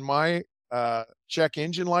charged when my check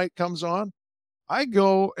engine light comes on, I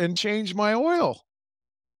go and change my oil.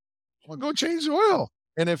 I'll go change the oil.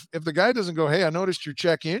 And if the guy doesn't go, hey, I noticed your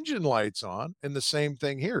check engine light's on, and the same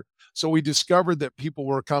thing here. So we discovered that people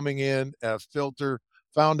were coming in, a filter,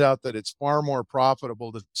 found out that it's far more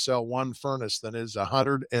profitable to sell one furnace than is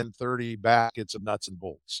 130 baskets of nuts and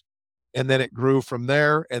bolts. And then it grew from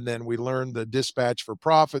there. And then we learned the dispatch for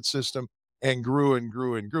profit system and grew and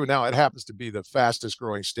grew and grew. Now it happens to be the fastest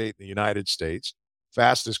growing state in the United States,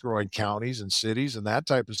 fastest growing counties and cities and that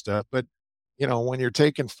type of stuff. But when you're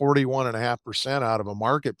taking 41.5% out of a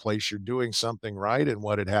marketplace, you're doing something right. And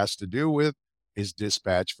what it has to do with is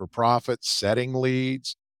dispatch for profit, setting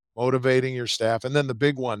leads, motivating your staff. And then the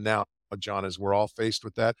big one now, John, is we're all faced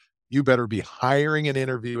with that. You better be hiring and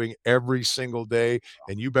interviewing every single day,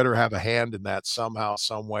 and you better have a hand in that somehow,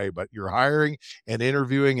 some way. But you're hiring and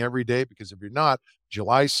interviewing every day, because if you're not,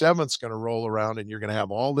 July 7th is going to roll around and you're going to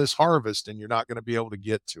have all this harvest and you're not going to be able to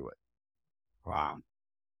get to it. Wow.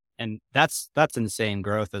 And that's insane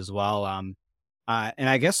growth as well. And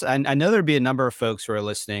I guess I know there'd be a number of folks who are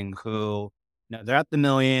listening who, they're at the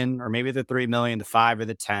million or maybe the 3 million, the 5 or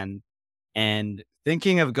the 10, and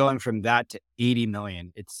thinking of going from that to 80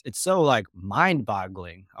 million. It's so like mind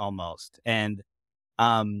boggling almost. And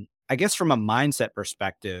I guess from a mindset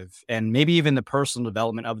perspective and maybe even the personal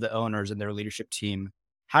development of the owners and their leadership team,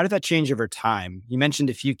 how did that change over time? You mentioned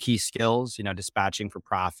a few key skills, dispatching for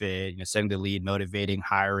profit, setting the lead, motivating,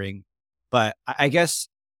 hiring. But I guess,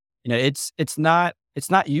 it's not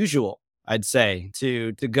usual, I'd say,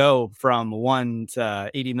 to go from 1 to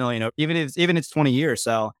 80 million, or even it's 20 years.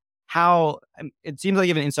 So it seems like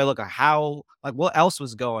even inside look at how, like, what else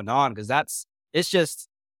was going on? Because it's just,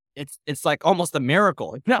 it's like almost a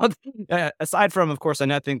miracle. Aside from, of course,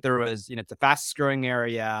 I think there was, it's the fastest growing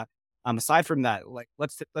area. Aside from that, like,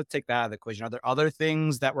 let's take that out of the equation. Are there other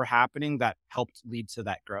things that were happening that helped lead to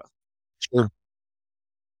that growth? Sure.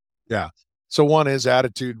 Yeah. So one is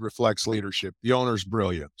attitude reflects leadership. The owner's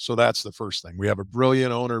brilliant. So that's the first thing. We have a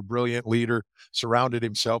brilliant owner, brilliant leader, surrounded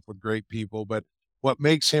himself with great people. But what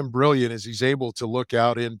makes him brilliant is he's able to look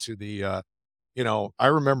out into I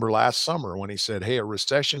remember last summer when he said, hey, a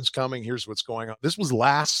recession's coming. Here's what's going on. This was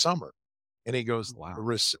last summer. And he goes, Wow.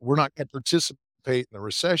 we're not going to participate in the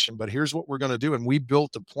recession, but here's what we're going to do. And we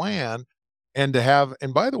built a plan and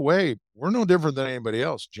by the way, we're no different than anybody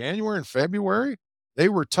else. January and February, they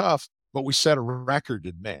were tough, but we set a record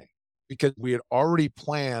in May because we had already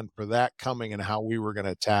planned for that coming and how we were going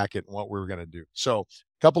to attack it and what we were going to do. So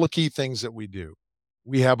a couple of key things that we do.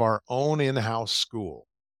 We have our own in-house school.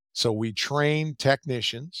 So we train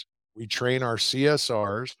technicians, we train our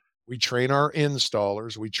CSRs, we train our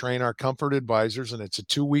installers, we train our comfort advisors, and it's a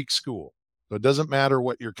 2-week school. So it doesn't matter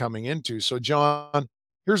what you're coming into. So John,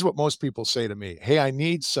 here's what most people say to me. Hey, I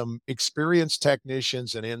need some experienced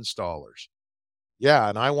technicians and installers. Yeah,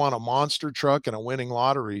 and I want a monster truck and a winning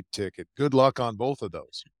lottery ticket. Good luck on both of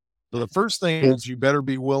those. So the first thing is you better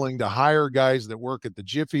be willing to hire guys that work at the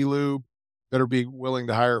Jiffy Lube, better be willing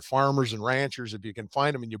to hire farmers and ranchers if you can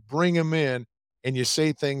find them, and you bring them in and you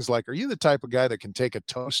say things like, are you the type of guy that can take a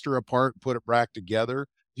toaster apart and put it back together?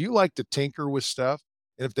 Do you like to tinker with stuff?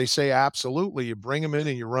 And if they say absolutely, you bring them in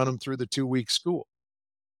and you run them through the 2-week school.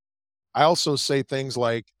 I also say things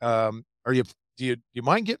like, do Do you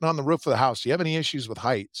mind getting on the roof of the house? Do you have any issues with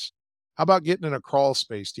heights? How about getting in a crawl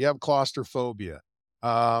space? Do you have claustrophobia?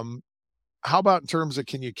 Um, how about in terms of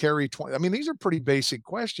can you carry 20? I mean, these are pretty basic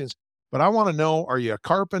questions, but I want to know, are you a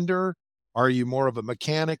carpenter? Are you more of a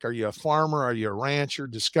mechanic? Are you a farmer? Are you a rancher?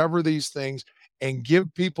 Discover these things and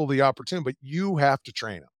give people the opportunity, but you have to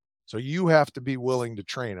train them. So you have to be willing to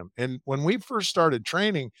train them. And when we first started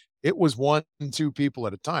training, it was 1 and 2 people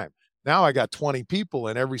at a time. Now I got 20 people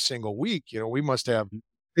in every single week. We must have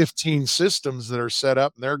 15 systems that are set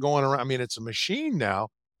up and they're going around. I mean, it's a machine now,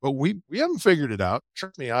 but we haven't figured it out.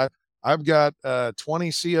 Trust me, I've got 20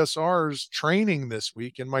 CSRs training this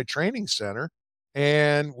week in my training center,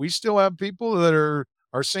 and we still have people that are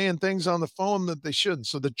saying things on the phone that they shouldn't.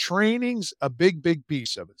 So the training's a big, big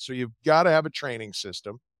piece of it. So you've got to have a training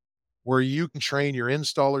system where you can train your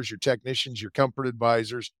installers, your technicians, your comfort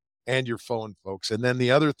advisors, and your phone folks. And then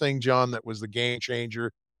the other thing, John, that was the game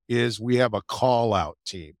changer is we have a call out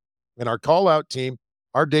team. And our call out team,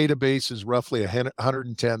 our database is roughly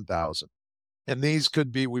 110,000. And these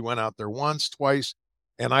could be, we went out there once, twice,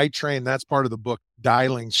 and I trained, that's part of the book,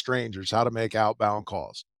 Dialing Strangers, how to make outbound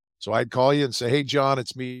calls. So I'd call you and say, hey, John,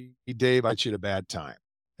 it's me, Dave, I you had a bad time.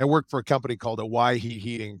 I worked for a company called Hawaii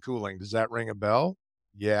Heating and Cooling. Does that ring a bell?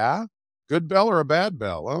 Yeah. Good bell or a bad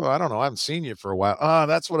bell? Oh, I don't know. I haven't seen you for a while.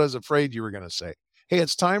 That's what I was afraid you were going to say. Hey,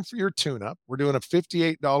 it's time for your tune-up. We're doing a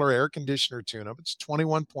 $58 air conditioner tune-up. It's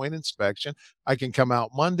 21-point inspection. I can come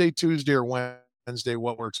out Monday, Tuesday, or Wednesday.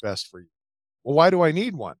 What works best for you? Well, why do I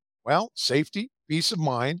need one? Well, safety, peace of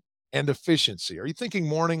mind, and efficiency. Are you thinking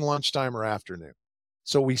morning, lunchtime, or afternoon?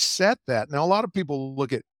 So we set that. Now, a lot of people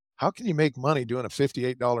look at, how can you make money doing a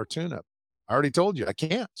 $58 tune-up? I already told you, I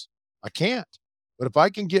can't. But if I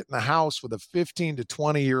can get in the house with a 15 to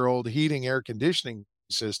 20-year-old heating air conditioning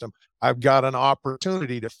system, I've got an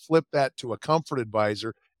opportunity to flip that to a comfort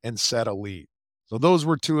advisor and set a lead. So those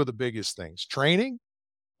were two of the biggest things: training,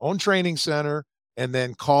 own training center, and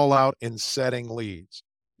then call out and setting leads.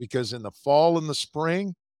 Because in the fall and the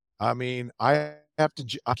spring, I mean, I have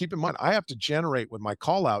to keep in mind, I have to generate with my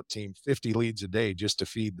call out team 50 leads a day just to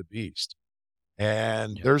feed the beast.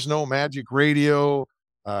 And there's no magic radio,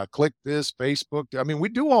 click this, Facebook. I mean, we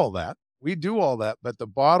do all that. But the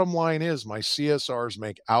bottom line is my CSRs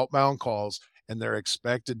make outbound calls and they're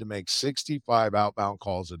expected to make 65 outbound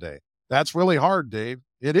calls a day. That's really hard, Dave.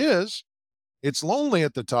 It is. It's lonely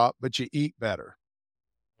at the top, but you eat better.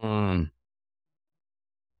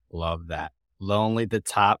 Love that. Lonely at the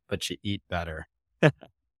top, but you eat better.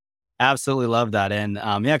 Absolutely love that. And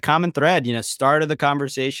common thread, start of the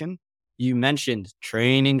conversation, you mentioned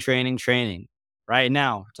training. Right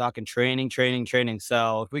now, we're talking training.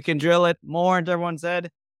 So if we can drill it more into everyone's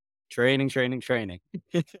head, training.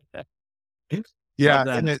 Yeah,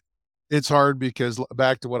 and it's hard because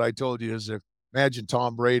back to what I told you is imagine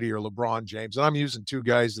Tom Brady or LeBron James, and I'm using two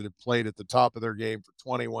guys that have played at the top of their game for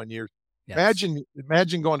 21 years. Yes.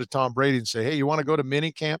 Imagine going to Tom Brady and say, hey, you want to go to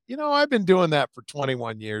mini camp? I've been doing that for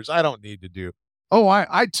 21 years. I don't need to do. Oh,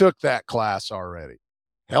 I took that class already.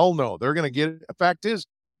 Hell no, they're going to get it. The fact is,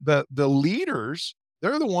 the leaders,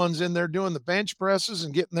 they're the ones in there doing the bench presses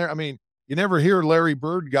and getting there. I mean, you never hear Larry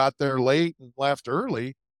Bird got there late and left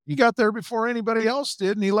early. He got there before anybody else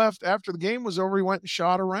did, and he left after the game was over. He went and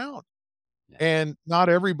shot around. Yeah. And not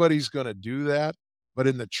everybody's going to do that. But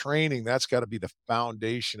in the training, that's got to be the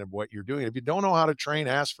foundation of what you're doing. If you don't know how to train,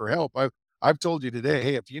 ask for help. I've told you today,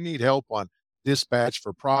 hey, if you need help on dispatch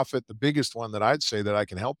for profit, the biggest one that I'd say that I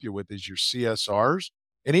can help you with is your CSRs.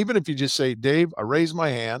 And even if you just say, Dave, I raise my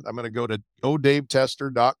hand, I'm going to go to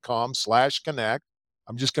godavetester.com/connect.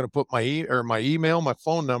 I'm just going to put my email, my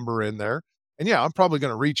phone number in there. And yeah, I'm probably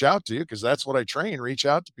going to reach out to you because that's what I train, reach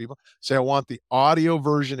out to people. Say, I want the audio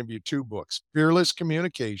version of your two books, Fearless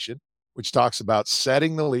Communication, which talks about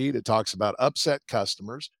setting the lead. It talks about upset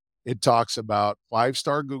customers. It talks about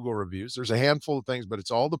 5-star Google reviews. There's a handful of things, but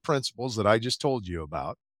it's all the principles that I just told you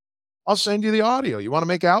about. I'll send you the audio. You want to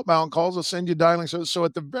make outbound calls? I'll send you dialing. So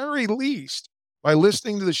at the very least, by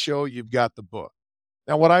listening to the show, you've got the book.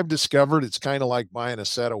 Now, what I've discovered, it's kind of like buying a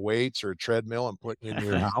set of weights or a treadmill and putting it in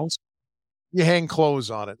your house. You hang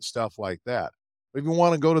clothes on it and stuff like that. But if you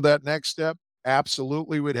want to go to that next step,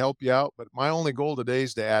 absolutely would help you out. But my only goal today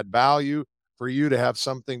is to add value for you to have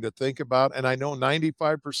something to think about. And I know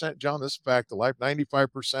 95%, John, this is a fact of life,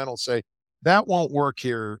 95% will say, that won't work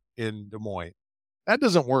here in Des Moines. That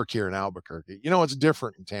doesn't work here in Albuquerque. It's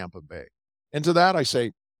different in Tampa Bay. And to that, I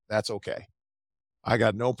say, that's okay. I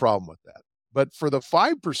got no problem with that. But for the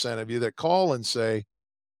 5% of you that call and say,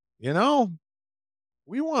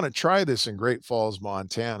 we want to try this in Great Falls,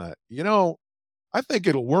 Montana. I think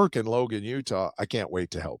it'll work in Logan, Utah. I can't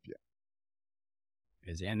wait to help you.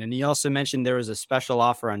 And then you also mentioned there was a special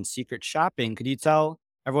offer on secret shopping. Could you tell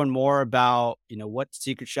everyone more about, what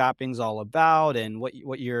secret shopping is all about and what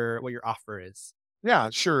your offer is? Yeah,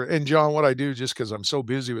 sure. And John, what I do, just because I'm so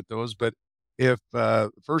busy with those, but if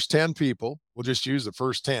first 10 people, we'll just use the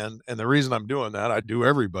first 10. And the reason I'm doing that, I do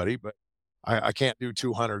everybody, but I can't do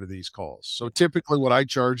 200 of these calls. So typically what I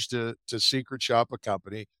charge to secret shop a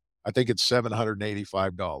company, I think it's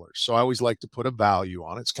 $785. So I always like to put a value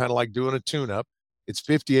on it. It's kind of like doing a tune up. It's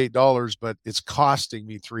 $58, but it's costing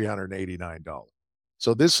me $389.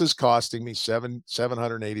 So this is costing me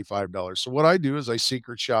 $785. So what I do is I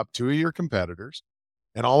secret shop two of your competitors.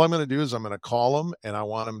 And all I'm going to do is I'm going to call them and I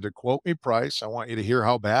want them to quote me price. I want you to hear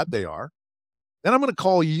how bad they are. Then I'm going to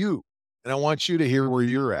call you and I want you to hear where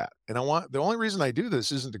you're at. And the only reason I do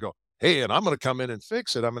this isn't to go, hey, and I'm going to come in and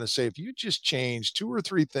fix it. I'm going to say, if you just change two or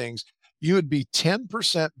three things, you would be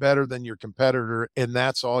 10% better than your competitor. And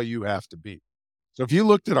that's all you have to be. So if you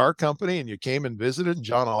looked at our company and you came and visited,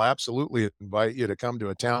 John, I'll absolutely invite you to come to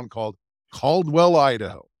a town called Caldwell,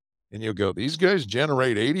 Idaho. And you'll go, these guys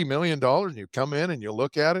generate $80 million. And you come in and you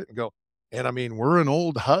look at it and go, and I mean, we're in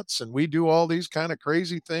old huts and we do all these kind of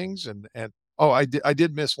crazy things. Oh, I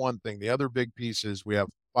did miss one thing. The other big piece is we have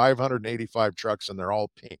 585 trucks and they're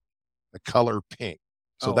all pink, the color pink.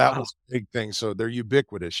 So Oh, that wow. was a big thing. So they're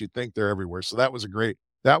ubiquitous. You'd think they're everywhere. So that was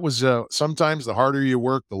sometimes the harder you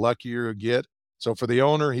work, the luckier you get. So for the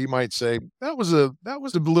owner, he might say, that was a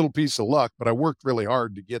little piece of luck, but I worked really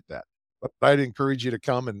hard to get that. But I'd encourage you to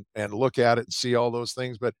come and look at it and see all those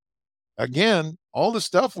things. But again, all the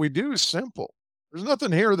stuff we do is simple. There's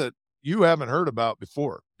nothing here that you haven't heard about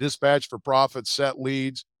before. Dispatch for profit, set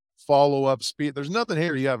leads, follow up, speed. There's nothing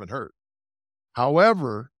here you haven't heard.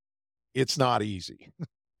 However, it's not easy.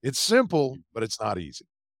 It's simple, but it's not easy.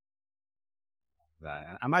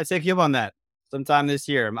 I might take you up on that sometime this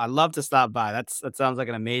year. I'd love to stop by. That sounds like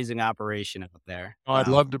an amazing operation up there. Oh, I'd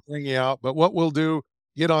love to bring you out, but what we'll do,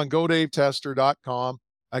 get on godavetester.com.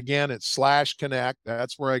 Again, it's /connect.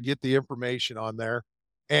 That's where I get the information on there.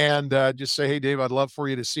 And just say, hey, Dave, I'd love for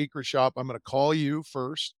you to secret shop. I'm going to call you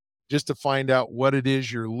first just to find out what it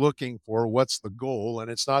is you're looking for. What's the goal? And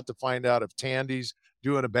it's not to find out if Tandy's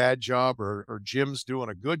doing a bad job or Jim's doing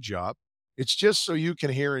a good job. It's just so you can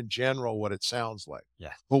hear in general what it sounds like.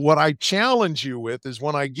 Yeah. But what I challenge you with is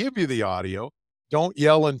when I give you the audio, don't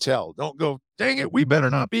yell and tell. Don't go, dang it, we better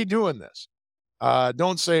not be doing this.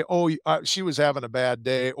 Don't say, oh, she was having a bad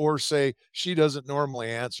day, or say she doesn't normally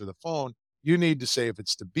answer the phone. You need to say, if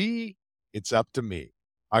it's to be, it's up to me.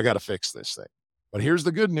 I got to fix this thing. But here's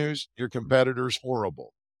the good news. Your competitor's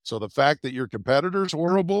horrible. So the fact that your competitor's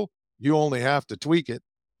horrible, you only have to tweak it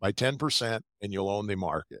by 10% and you'll own the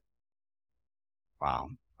market. Wow.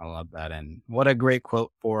 I love that. And what a great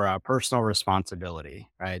quote for personal responsibility,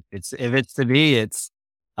 right? If it's to be, it's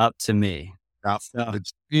up to me. Now, So,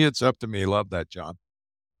 it's up to me. Love that, John.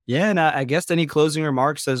 yeah. And I guess any closing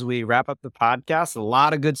remarks as we wrap up the podcast? A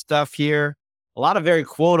lot of good stuff here. A lot of very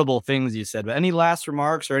quotable things you said, but any last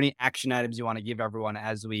remarks or any action items you want to give everyone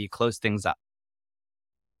as we close things up?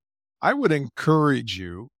 I would encourage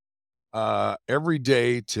you every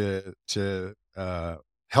day to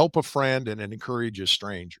help a friend and encourage a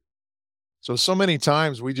stranger. So many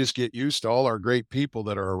times we just get used to all our great people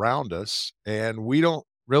that are around us, and we don't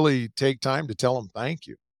really take time to tell them thank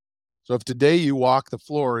you. So if today you walk the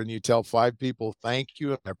floor and you tell 5 people thank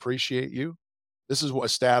you and I appreciate you, this is what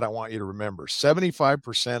stat I want you to remember.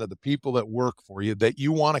 75% of the people that work for you that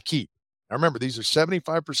you want to keep. Now remember, these are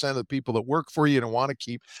 75% of the people that work for you and want to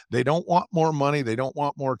keep. They don't want more money. They don't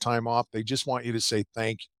want more time off. They just want you to say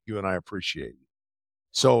thank you and I appreciate you.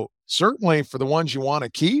 So certainly for the ones you want to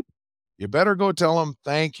keep, you better go tell them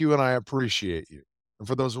thank you and I appreciate you. And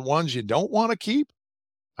for those ones you don't want to keep,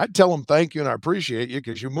 I'd tell them thank you and I appreciate you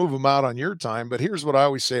because you move them out on your time. But here's what I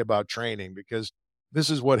always say about training, because this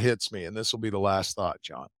is what hits me. And this will be the last thought,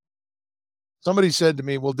 John. Somebody said to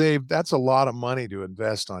me, well, Dave, that's a lot of money to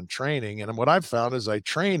invest on training. And what I've found is I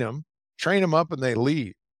train them up and they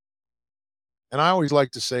leave. And I always like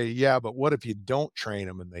to say, yeah, but what if you don't train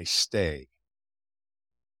them and they stay?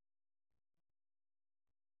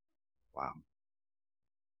 Wow.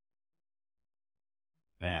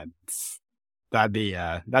 Man, that'd be,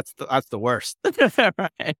 that's the worst.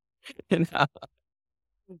 Right. You know?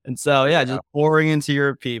 And so, yeah, just pouring into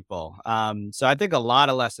your people. So I think a lot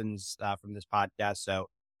of lessons from this podcast. So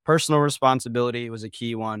personal responsibility was a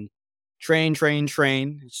key one. Train, train,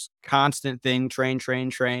 train. It's a constant thing. Train, train,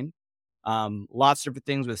 train. Lots of different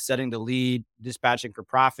things with setting the lead, dispatching for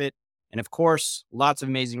profit. And of course, lots of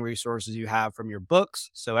amazing resources you have from your books.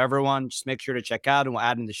 So everyone just make sure to check out, and we'll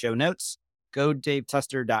add in the show notes.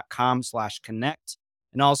 GoDaveTester.com/connect.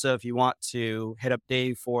 And also, if you want to hit up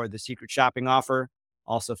Dave for the secret shopping offer,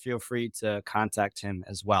 also feel free to contact him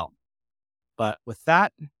as well. But with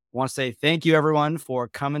that, I want to say thank you, everyone, for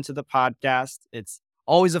coming to the podcast. It's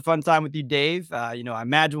always a fun time with you, Dave. I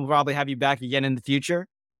imagine we'll probably have you back again in the future.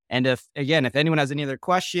 And if anyone has any other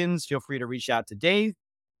questions, feel free to reach out to Dave.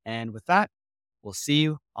 And with that, we'll see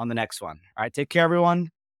you on the next one. All right, take care, everyone.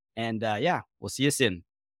 And we'll see you soon.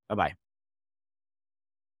 Bye-bye.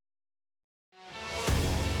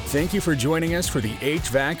 Thank you for joining us for the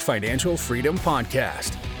HVAC Financial Freedom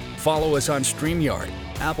Podcast. Follow us on StreamYard,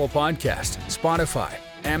 Apple Podcast, Spotify,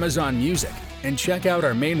 Amazon Music, and check out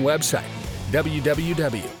our main website,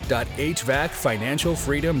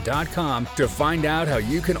 www.hvacfinancialfreedom.com, to find out how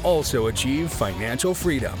you can also achieve financial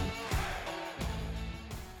freedom.